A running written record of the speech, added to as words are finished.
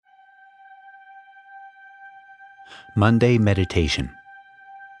Monday Meditation,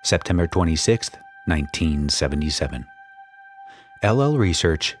 September 26th, 1977. LL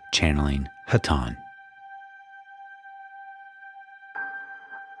Research channeling Hatonn.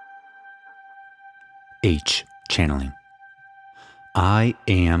 H. Channeling. I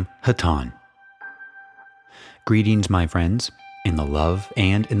am Hatonn. Greetings, my friends, in the love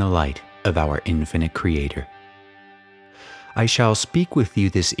and in the light of our infinite Creator. I shall speak with you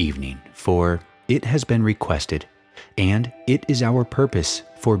this evening, for it has been requested, and it is our purpose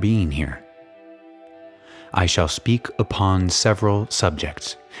for being here. I shall speak upon several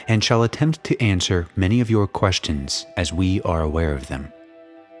subjects, and shall attempt to answer many of your questions as we are aware of them.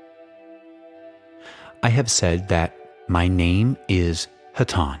 I have said that my name is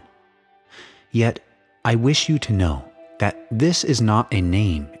Hatonn, yet I wish you to know that this is not a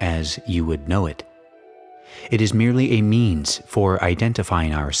name as you would know it. It is merely a means for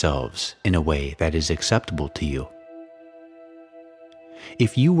identifying ourselves in a way that is acceptable to you.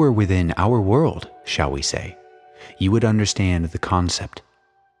 If you were within our world, shall we say, you would understand the concept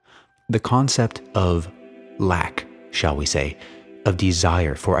of lack, shall we say, of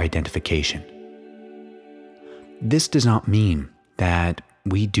desire for identification. This does not mean that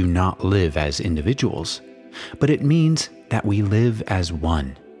we do not live as individuals, but it means that we live as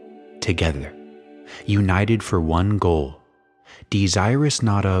one, together, united for one goal, desirous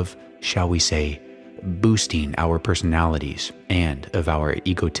not of, shall we say, boosting our personalities and of our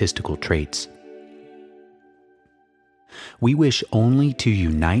egotistical traits. We wish only to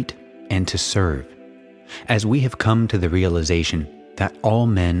unite and to serve, as we have come to the realization that all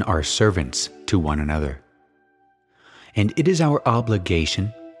men are servants to one another. And it is our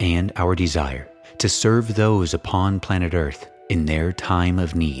obligation and our desire to serve those upon planet Earth in their time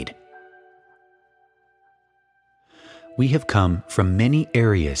of need. We have come from many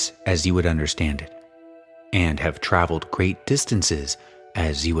areas as you would understand it, and have traveled great distances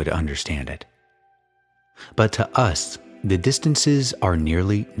as you would understand it. But to us, the distances are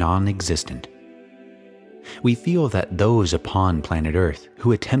nearly non-existent. We feel that those upon planet Earth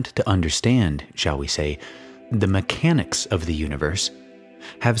who attempt to understand, shall we say, the mechanics of the universe,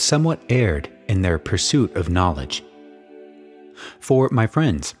 have somewhat erred in their pursuit of knowledge. For, my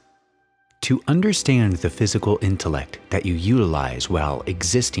friends, to understand the physical intellect that you utilize while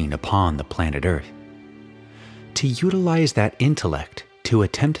existing upon the planet Earth, to utilize that intellect to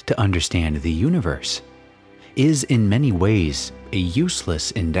attempt to understand the universe, is in many ways a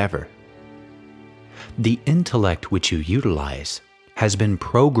useless endeavor. The intellect which you utilize has been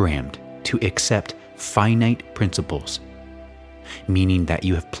programmed to accept finite principles, meaning that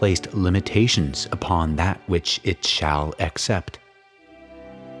you have placed limitations upon that which it shall accept.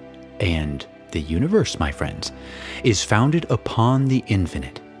 And the universe, my friends, is founded upon the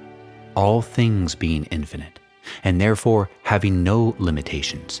infinite, all things being infinite, and therefore having no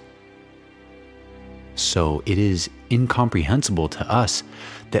limitations. So it is incomprehensible to us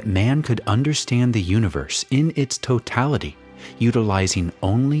that man could understand the universe in its totality, utilizing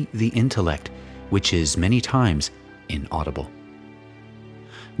only the intellect, which is many times inaudible.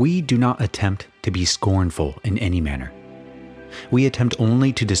 We do not attempt to be scornful in any manner. We attempt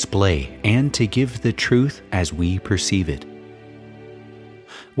only to display and to give the truth as we perceive it.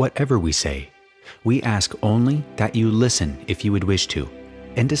 Whatever we say, we ask only that you listen if you would wish to,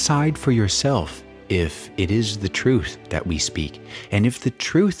 and decide for yourself if it is the truth that we speak, and if the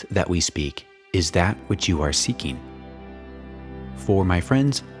truth that we speak is that which you are seeking. For, my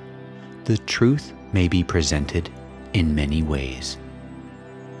friends, the truth may be presented in many ways.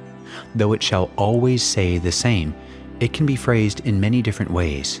 Though it shall always say the same, it can be phrased in many different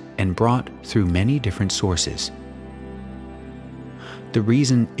ways and brought through many different sources. The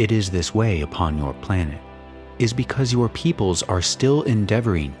reason it is this way upon your planet is because your peoples are still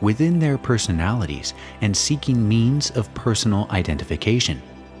endeavoring within their personalities and seeking means of personal identification.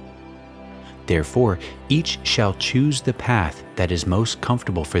 Therefore, each shall choose the path that is most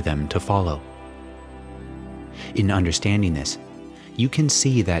comfortable for them to follow. In understanding this, you can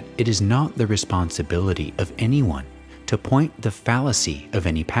see that it is not the responsibility of anyone to point the fallacy of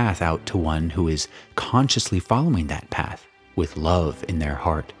any path out to one who is consciously following that path with love in their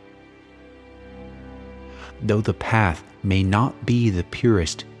heart. Though the path may not be the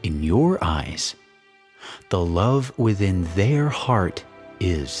purest in your eyes, the love within their heart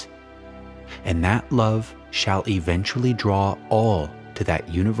is, and that love shall eventually draw all to that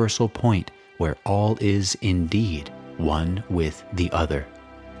universal point where all is indeed one with the other.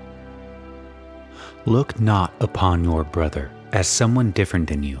 Look not upon your brother as someone different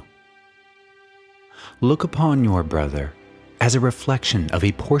than you. Look upon your brother as a reflection of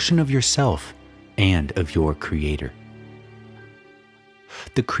a portion of yourself and of your Creator.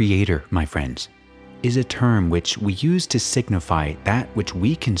 The Creator, my friends, is a term which we use to signify that which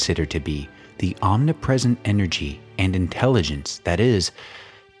we consider to be the omnipresent energy and intelligence that is,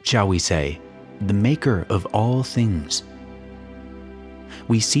 shall we say, the maker of all things.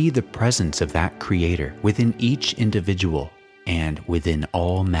 We see the presence of that Creator within each individual and within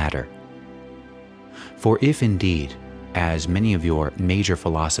all matter. For if indeed, as many of your major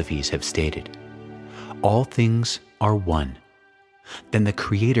philosophies have stated, all things are one, then the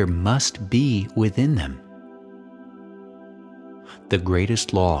Creator must be within them. The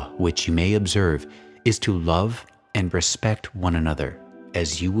greatest law which you may observe is to love and respect one another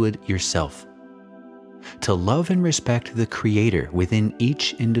as you would yourself. To love and respect the Creator within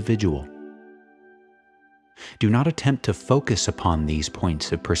each individual. Do not attempt to focus upon these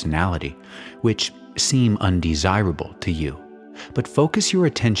points of personality, which seem undesirable to you, but focus your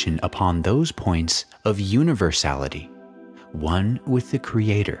attention upon those points of universality, one with the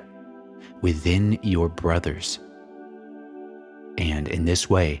Creator, within your brothers. And in this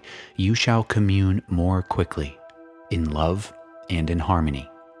way, you shall commune more quickly, in love and in harmony,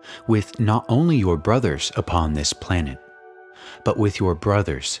 with not only your brothers upon this planet, but with your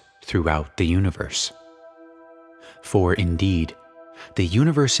brothers throughout the universe. For indeed, the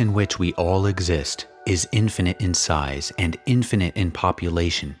universe in which we all exist is infinite in size and infinite in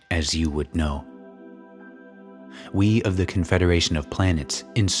population, as you would know. We of the Confederation of Planets,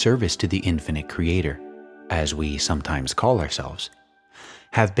 in service to the infinite Creator, as we sometimes call ourselves,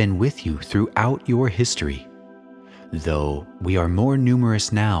 have been with you throughout your history, though we are more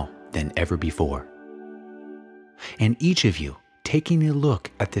numerous now than ever before. And each of you, taking a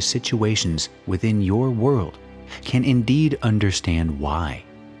look at the situations within your world, can indeed understand why.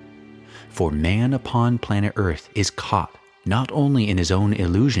 For man upon planet Earth is caught not only in his own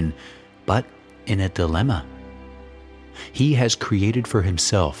illusion, but in a dilemma. He has created for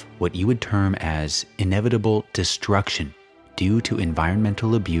himself what you would term as inevitable destruction due to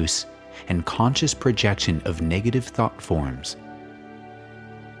environmental abuse and conscious projection of negative thought forms.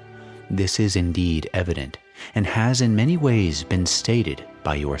 This is indeed evident and has in many ways been stated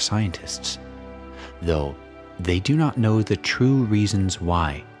by your scientists, though they do not know the true reasons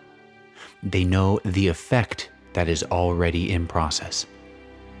why. They know the effect that is already in process.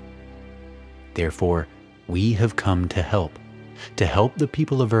 Therefore, we have come to help the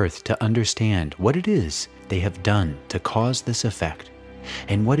people of Earth to understand what it is they have done to cause this effect,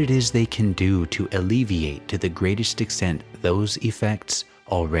 and what it is they can do to alleviate to the greatest extent those effects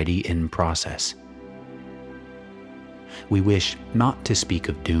already in process. We wish not to speak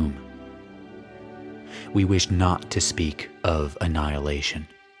of doom. We wish not to speak of annihilation.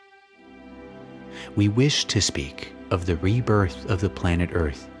 We wish to speak of the rebirth of the planet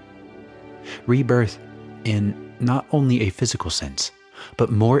Earth. Rebirth in not only a physical sense,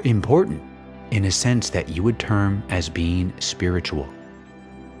 but more important, in a sense that you would term as being spiritual.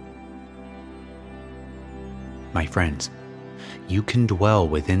 My friends, you can dwell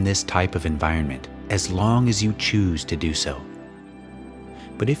within this type of environment as long as you choose to do so.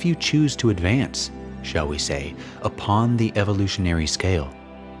 But if you choose to advance, shall we say, upon the evolutionary scale,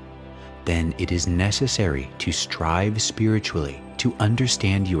 then it is necessary to strive spiritually to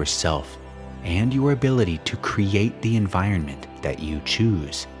understand yourself and your ability to create the environment that you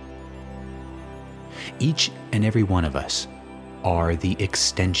choose. Each and every one of us are the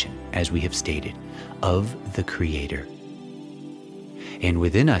extension, as we have stated, of the Creator. And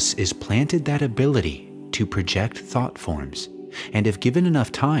within us is planted that ability to project thought forms, and if given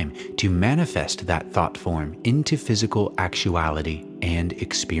enough time, to manifest that thought form into physical actuality and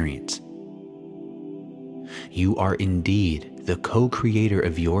experience. You are indeed the co-creator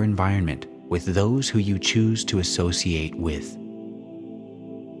of your environment with those who you choose to associate with.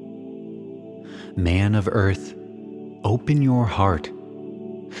 Man of Earth, open your heart,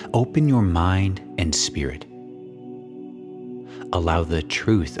 open your mind and spirit. Allow the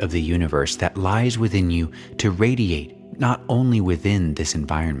truth of the universe that lies within you to radiate not only within this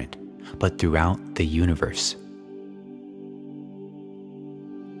environment, but throughout the universe.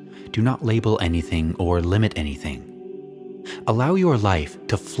 Do not label anything or limit anything. Allow your life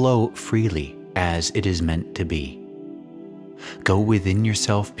to flow freely as it is meant to be. Go within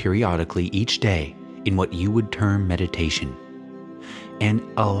yourself periodically each day in what you would term meditation, and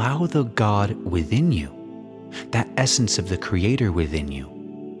allow the God within you, that essence of the Creator within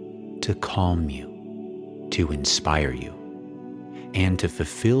you, to calm you, to inspire you, and to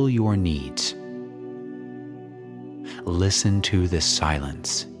fulfill your needs. Listen to the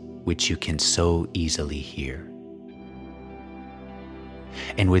silence which you can so easily hear.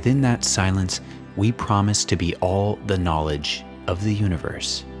 And within that silence, we promise to be all the knowledge of the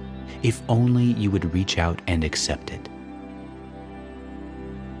universe, if only you would reach out and accept it.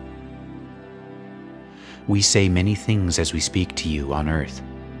 We say many things as we speak to you on earth,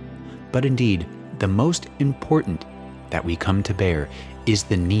 but indeed, the most important that we come to bear is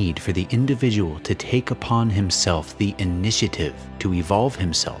the need for the individual to take upon himself the initiative to evolve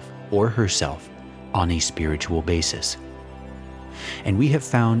himself or herself on a spiritual basis. And we have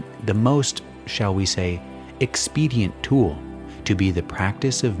found the most, shall we say, expedient tool to be the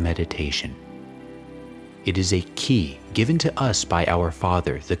practice of meditation. It is a key given to us by our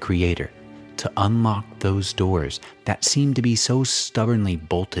Father, the Creator, to unlock those doors that seem to be so stubbornly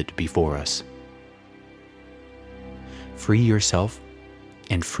bolted before us. Free yourself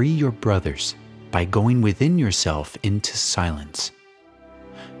and free your brothers by going within yourself into silence.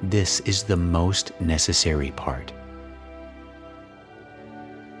 This is the most necessary part.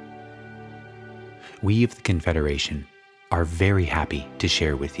 We of the Confederation are very happy to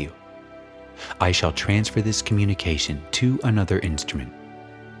share with you. I shall transfer this communication to another instrument.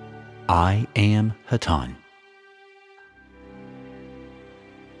 I am Hatonn.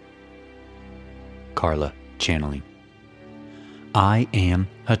 Carla, channeling. I am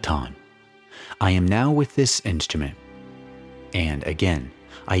Hatonn. I am now with this instrument. And again,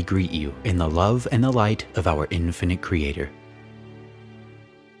 I greet you in the love and the light of our infinite Creator.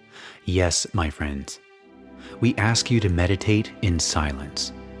 Yes, my friends, we ask you to meditate in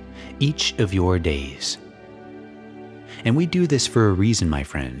silence each of your days. And we do this for a reason, my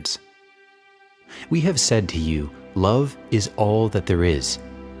friends. We have said to you, love is all that there is.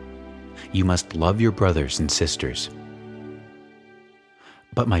 You must love your brothers and sisters.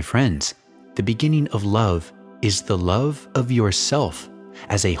 But my friends, the beginning of love is the love of yourself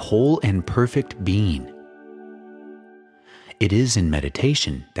as a whole and perfect being. It is in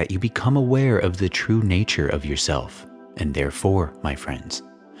meditation that you become aware of the true nature of yourself, and therefore, my friends,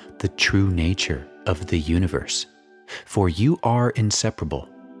 the true nature of the universe. For you are inseparable,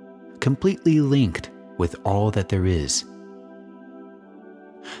 completely linked with all that there is.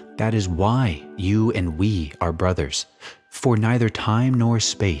 That is why you and we are brothers, for neither time nor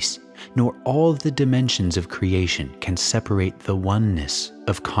space, nor all the dimensions of creation can separate the oneness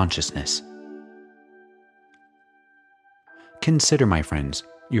of consciousness. Consider, my friends,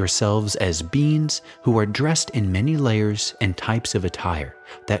 yourselves as beings who are dressed in many layers and types of attire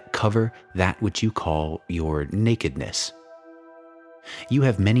that cover that which you call your nakedness. You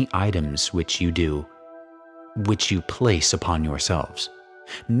have many items which you place upon yourselves,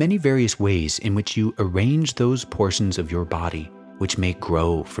 many various ways in which you arrange those portions of your body which may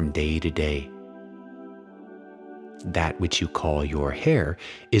grow from day to day. That which you call your hair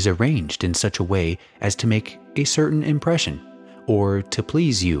is arranged in such a way as to make a certain impression, or to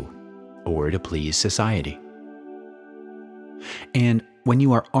please you, or to please society. And when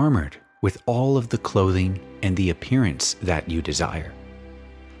you are armored with all of the clothing and the appearance that you desire,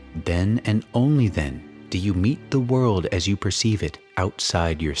 then and only then do you meet the world as you perceive it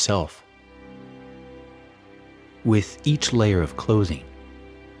outside yourself. With each layer of clothing,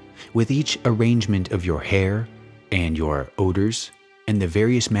 with each arrangement of your hair and your odors and the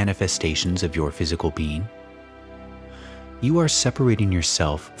various manifestations of your physical being, you are separating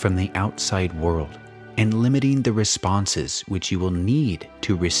yourself from the outside world and limiting the responses which you will need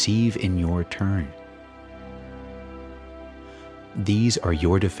to receive in your turn. These are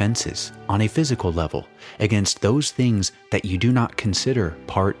your defenses on a physical level against those things that you do not consider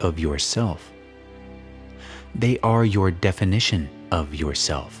part of yourself. They are your definition of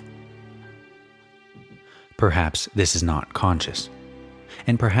yourself. Perhaps this is not conscious,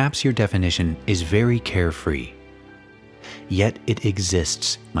 and perhaps your definition is very carefree. Yet it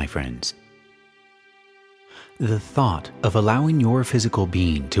exists, my friends. The thought of allowing your physical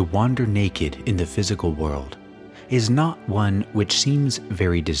being to wander naked in the physical world is not one which seems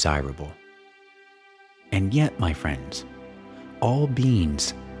very desirable. And yet, my friends, all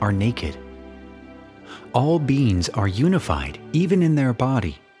beings are naked. All beings are unified, even in their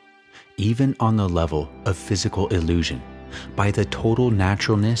body, even on the level of physical illusion, by the total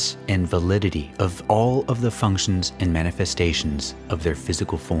naturalness and validity of all of the functions and manifestations of their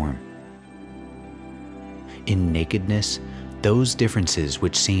physical form. In nakedness, those differences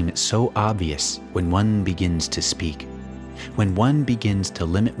which seem so obvious when one begins to speak, when one begins to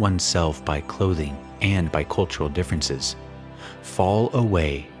limit oneself by clothing and by cultural differences, fall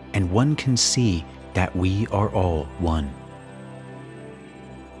away, and one can see that we are all one.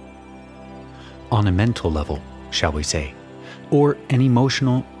 On a mental level, shall we say, or an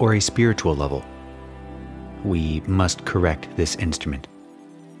emotional or a spiritual level, we must correct this instrument.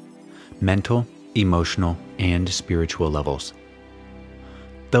 Mental emotional, and spiritual levels.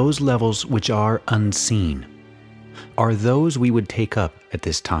 Those levels which are unseen are those we would take up at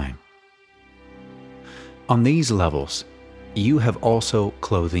this time. On these levels, you have also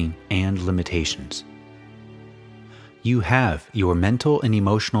clothing and limitations. You have your mental and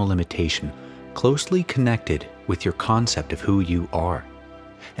emotional limitation closely connected with your concept of who you are,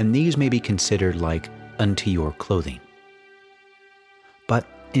 and these may be considered like unto your clothing. But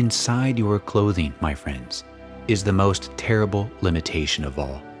inside your clothing, my friends, is the most terrible limitation of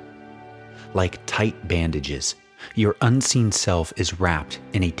all. Like tight bandages, your unseen self is wrapped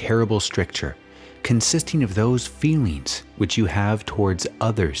in a terrible stricture consisting of those feelings which you have towards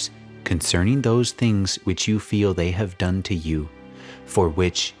others concerning those things which you feel they have done to you, for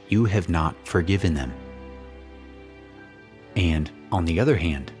which you have not forgiven them. And on the other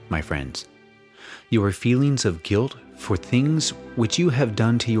hand, my friends, your feelings of guilt for things which you have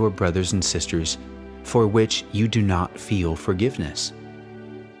done to your brothers and sisters, for which you do not feel forgiveness.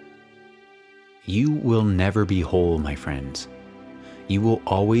 You will never be whole, my friends. You will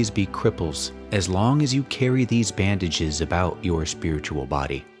always be cripples as long as you carry these bandages about your spiritual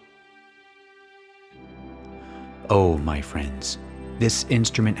body. Oh, my friends, this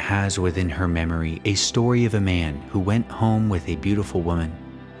instrument has within her memory a story of a man who went home with a beautiful woman,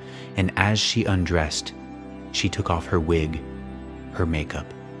 and as she undressed, she took off her wig, her makeup,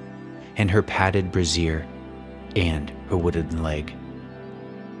 and her padded brassiere, and her wooden leg.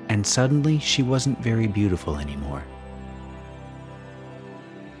 And suddenly she wasn't very beautiful anymore.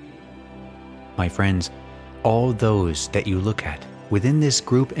 My friends, all those that you look at within this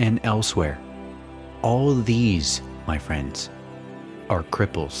group and elsewhere, all these, my friends, are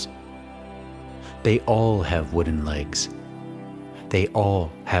cripples. They all have wooden legs. They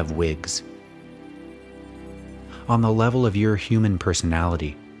all have wigs. On the level of your human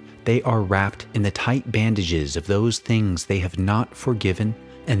personality, they are wrapped in the tight bandages of those things they have not forgiven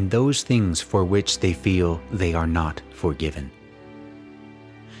and those things for which they feel they are not forgiven.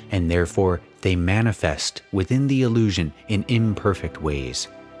 And therefore, they manifest within the illusion in imperfect ways.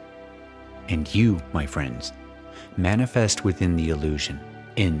 And you, my friends, manifest within the illusion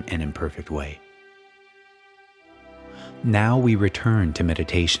in an imperfect way. Now we return to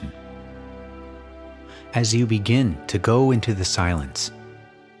meditation. As you begin to go into the silence,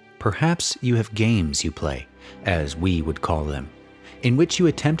 perhaps you have games you play, as we would call them, in which you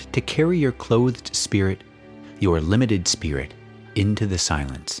attempt to carry your clothed spirit, your limited spirit, into the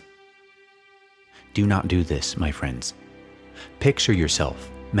silence. Do not do this, my friends. Picture yourself,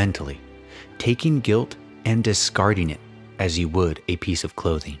 mentally, taking guilt and discarding it as you would a piece of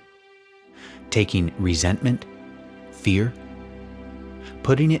clothing. Taking resentment, fear,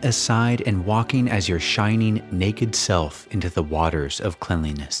 putting it aside and walking as your shining, naked self into the waters of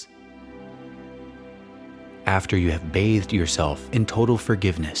cleanliness. After you have bathed yourself in total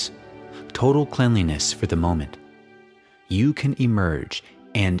forgiveness, total cleanliness for the moment, you can emerge,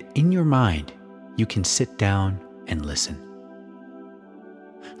 and in your mind, you can sit down and listen.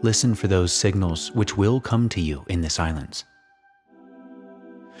 Listen for those signals which will come to you in the silence.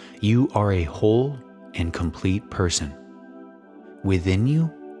 You are a whole and complete person. Within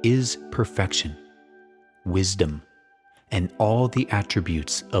you is perfection, wisdom, and all the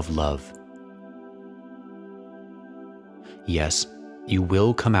attributes of love. Yes, you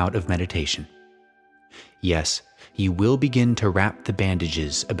will come out of meditation. Yes, you will begin to wrap the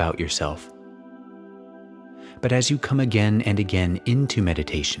bandages about yourself. But as you come again and again into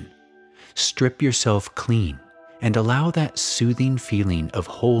meditation, strip yourself clean and allow that soothing feeling of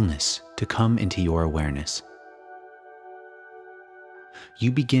wholeness to come into your awareness.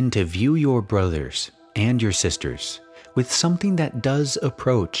 You begin to view your brothers and your sisters with something that does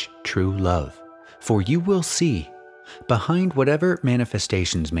approach true love, for you will see, behind whatever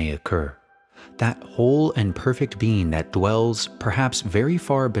manifestations may occur, that whole and perfect being that dwells perhaps very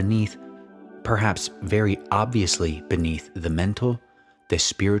far beneath, perhaps very obviously beneath the mental, the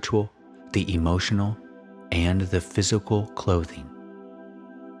spiritual, the emotional, and the physical clothing.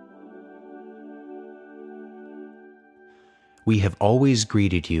 We have always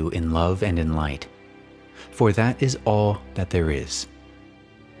greeted you in love and in light, for that is all that there is.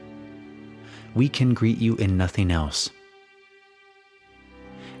 We can greet you in nothing else.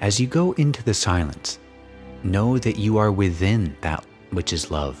 As you go into the silence, know that you are within that which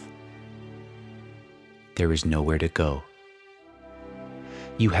is love. There is nowhere to go.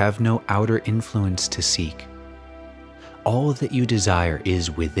 You have no outer influence to seek. All that you desire is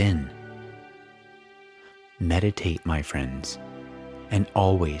within. Meditate, my friends, and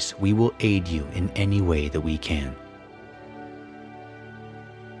always we will aid you in any way that we can.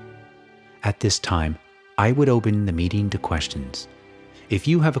 At this time, I would open the meeting to questions. If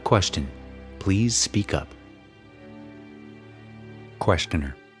you have a question, please speak up.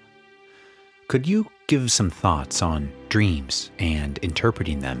 Questioner: could you give some thoughts on dreams and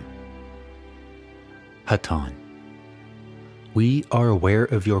interpreting them? Hatonn: we are aware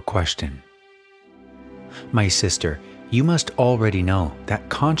of your question. My sister, you must already know that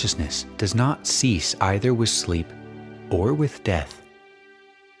consciousness does not cease either with sleep or with death.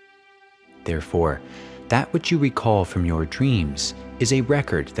 Therefore, that which you recall from your dreams is a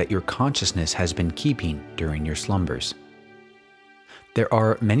record that your consciousness has been keeping during your slumbers. There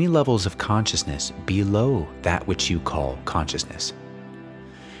are many levels of consciousness below that which you call consciousness,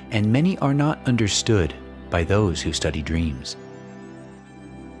 and many are not understood by those who study dreams.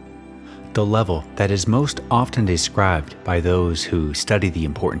 The level that is most often described by those who study the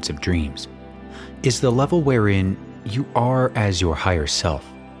importance of dreams is the level wherein you are as your higher self,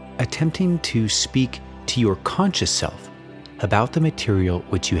 attempting to speak to your conscious self about the material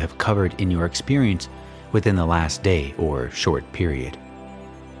which you have covered in your experience within the last day or short period.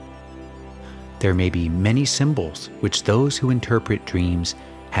 There may be many symbols which those who interpret dreams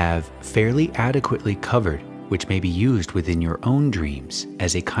have fairly adequately covered, which may be used within your own dreams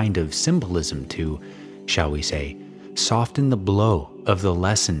as a kind of symbolism to, shall we say, soften the blow of the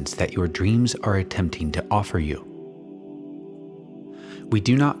lessons that your dreams are attempting to offer you. We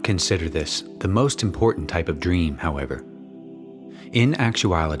do not consider this the most important type of dream, however. In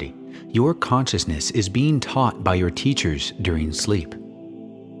actuality, your consciousness is being taught by your teachers during sleep.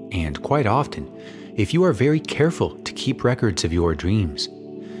 And quite often, if you are very careful to keep records of your dreams,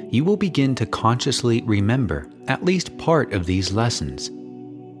 you will begin to consciously remember at least part of these lessons.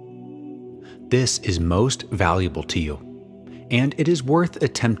 This is most valuable to you, and it is worth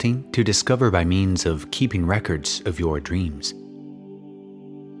attempting to discover by means of keeping records of your dreams.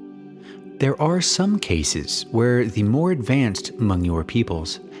 There are some cases where the more advanced among your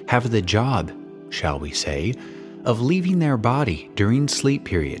peoples have the job, shall we say, of leaving their body during sleep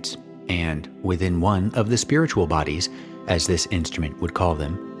periods, and within one of the spiritual bodies, as this instrument would call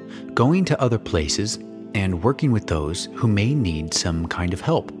them, going to other places and working with those who may need some kind of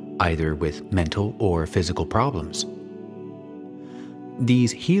help, either with mental or physical problems.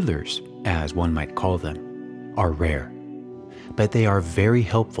 These healers, as one might call them, are rare, but they are very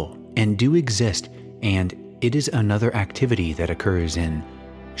helpful and do exist, and it is another activity that occurs in,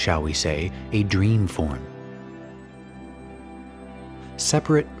 shall we say, a dream form.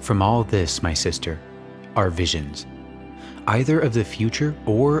 Separate from all this, my sister, are visions, either of the future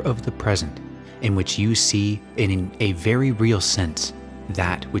or of the present, in which you see in a very real sense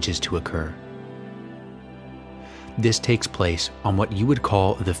that which is to occur. This takes place on what you would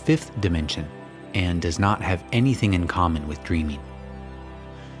call the fifth dimension and does not have anything in common with dreaming.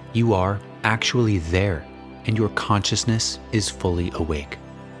 You are actually there, and your consciousness is fully awake.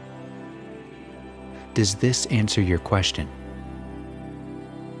 Does this answer your question?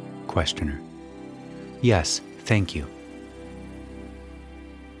 Questioner: yes, thank you.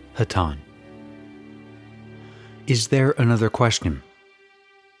 Hatonn: is there another question?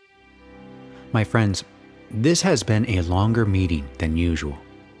 My friends, this has been a longer meeting than usual,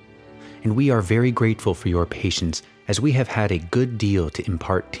 and we are very grateful for your patience as we have had a good deal to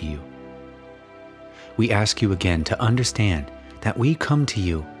impart to you. We ask you again to understand that we come to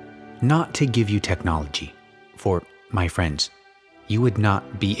you not to give you technology, for, my friends, you would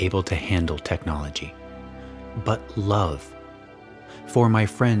not be able to handle technology, but love. For, my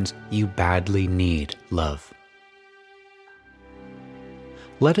friends, you badly need love.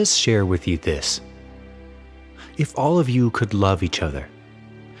 Let us share with you this. If all of you could love each other,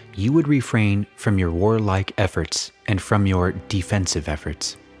 you would refrain from your warlike efforts and from your defensive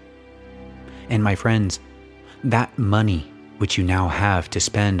efforts. And my friends, that money which you now have to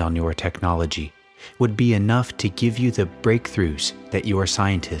spend on your technology would be enough to give you the breakthroughs that your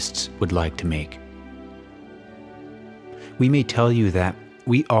scientists would like to make. We may tell you that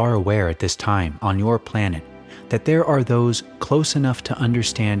we are aware at this time on your planet that there are those close enough to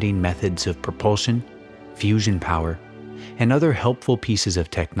understanding methods of propulsion, fusion power, and other helpful pieces of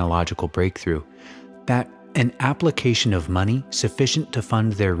technological breakthrough that an application of money sufficient to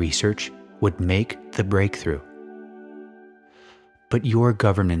fund their research would make the breakthrough. But your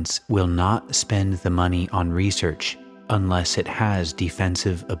governments will not spend the money on research unless it has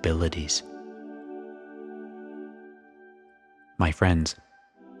defensive abilities. My friends,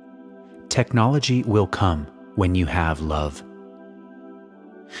 technology will come when you have love.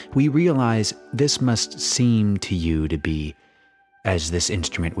 We realize this must seem to you to be, as this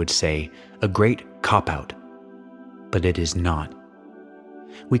instrument would say, a great cop-out, but it is not.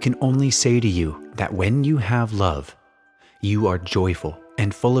 we can only say to you that when you have love, you are joyful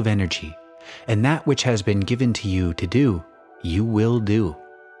and full of energy, and that which has been given to you to do, you will do.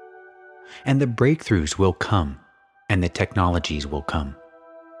 And the breakthroughs will come, and the technologies will come.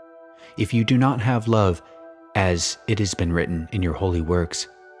 If you do not have love, as it has been written in your holy works,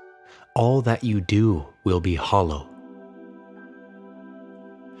 all that you do will be hollow.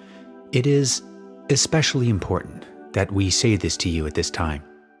 It is especially important that we say this to you at this time,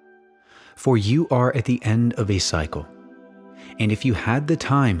 for you are at the end of a cycle, and if you had the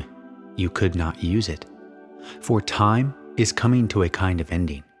time, you could not use it, for time is coming to a kind of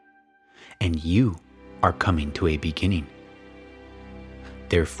ending, and you are coming to a beginning.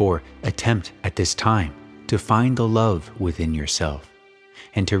 Therefore, attempt at this time to find the love within yourself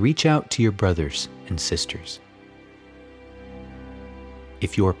and to reach out to your brothers and sisters.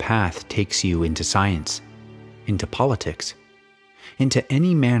 If your path takes you into science, into politics, into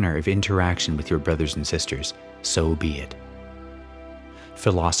any manner of interaction with your brothers and sisters, so be it.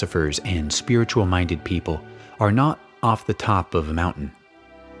 Philosophers and spiritual-minded people are not off the top of a mountain.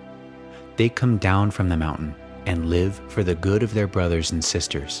 They come down from the mountain and live for the good of their brothers and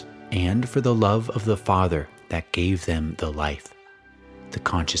sisters and for the love of the Father that gave them the life, the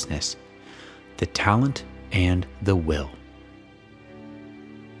consciousness, the talent, and the will.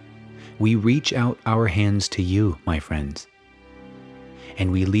 We reach out our hands to you, my friends,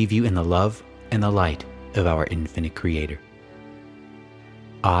 and we leave you in the love and the light of our infinite Creator.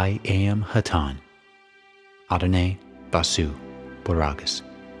 I am Hatonn. Adonai Basu Boragas.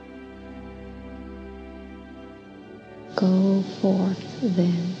 Go forth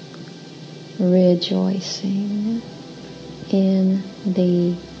then, rejoicing in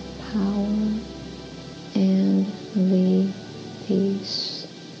the power and the peace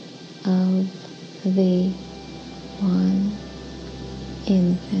of the one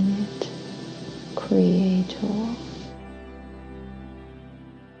infinite Creator.